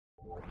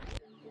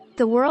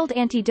The World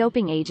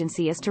Anti-Doping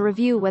Agency is to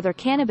review whether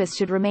cannabis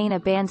should remain a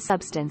banned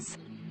substance.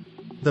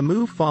 The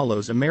move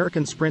follows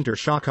American sprinter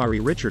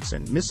Sha'Carri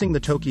Richardson missing the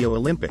Tokyo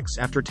Olympics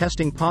after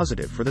testing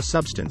positive for the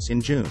substance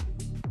in June.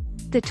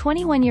 The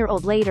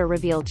 21-year-old later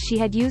revealed she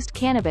had used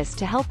cannabis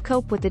to help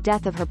cope with the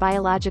death of her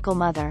biological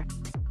mother.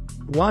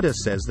 WADA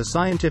says the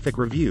scientific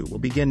review will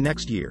begin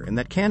next year and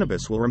that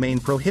cannabis will remain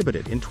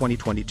prohibited in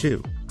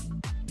 2022.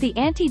 The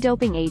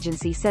anti-doping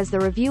agency says the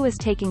review is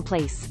taking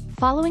place,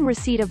 following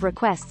receipt of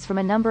requests from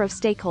a number of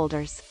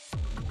stakeholders.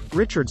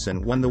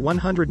 Richardson won the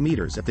 100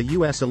 meters at the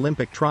U.S.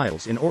 Olympic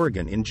trials in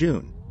Oregon in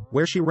June,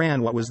 where she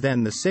ran what was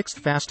then the sixth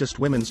fastest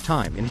women's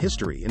time in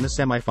history in the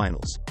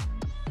semifinals.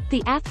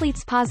 The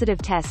athlete's positive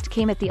test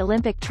came at the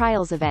Olympic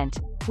trials event,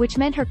 which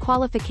meant her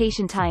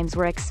qualification times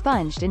were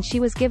expunged and she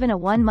was given a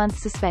 1-month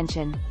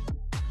suspension.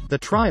 The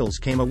trials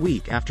came a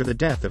week after the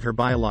death of her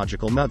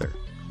biological mother.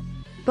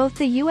 Both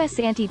the U.S.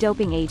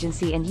 Anti-Doping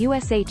Agency and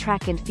USA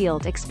Track and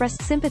Field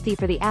expressed sympathy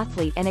for the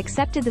athlete and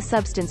accepted the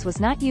substance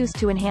was not used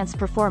to enhance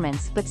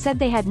performance but said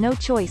they had no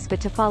choice but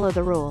to follow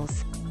the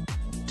rules.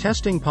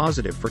 Testing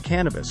positive for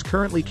cannabis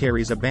currently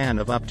carries a ban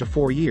of up to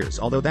 4 years,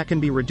 although that can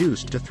be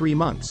reduced to 3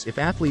 months if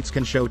athletes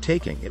can show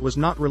taking it was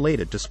not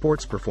related to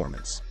sports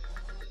performance.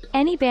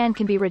 Any ban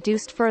can be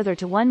reduced further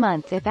to 1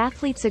 month if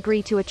athletes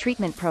agree to a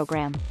treatment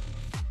program.